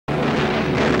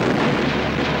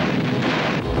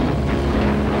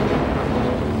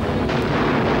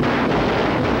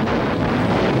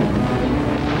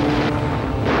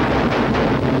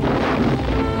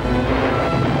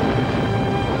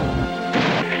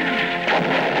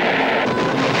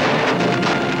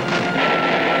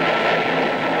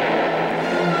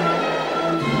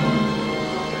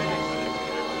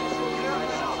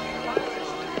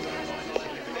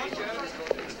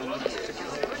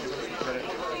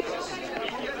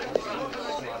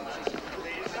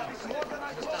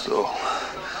So,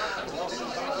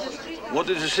 what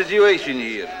is the situation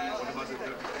here?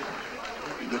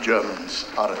 The Germans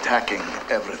are attacking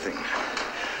everything.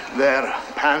 Their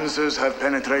panzers have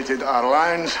penetrated our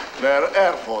lines. Their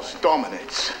air force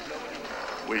dominates.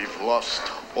 We've lost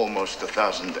almost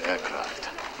 1,000 aircraft.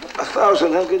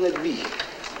 1,000? How can it be?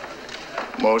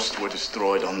 Most were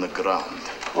destroyed on the ground.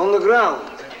 On the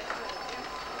ground?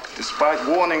 Despite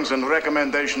warnings and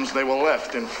recommendations, they were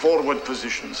left in forward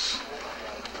positions.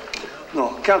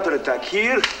 No, counterattack.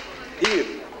 Here, here,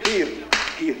 here,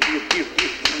 here, here, here,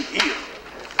 here, here.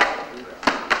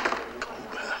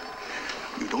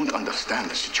 You don't understand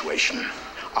the situation.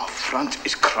 Our front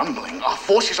is crumbling. Our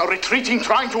forces are retreating,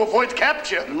 trying to avoid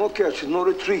capture. No capture, no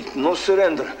retreat, no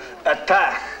surrender.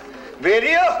 Attack.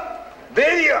 Beria?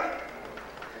 Beria!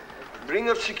 Bring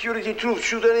up security troops.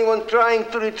 Shoot anyone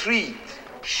trying to retreat.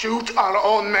 Shoot our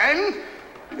own men?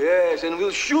 Yes, and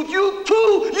we'll shoot you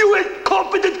too, you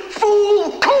incompetent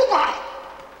fool! Cuba!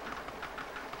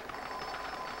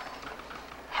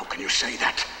 How can you say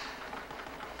that?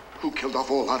 Who killed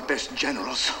off all our best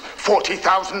generals?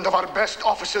 40,000 of our best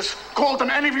officers, called them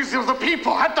enemies of the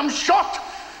people, had them shot?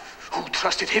 Who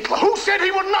trusted Hitler? Who said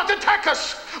he would not attack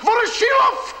us?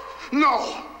 Voroshilov?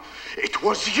 No, it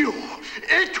was you.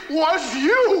 It was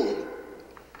you!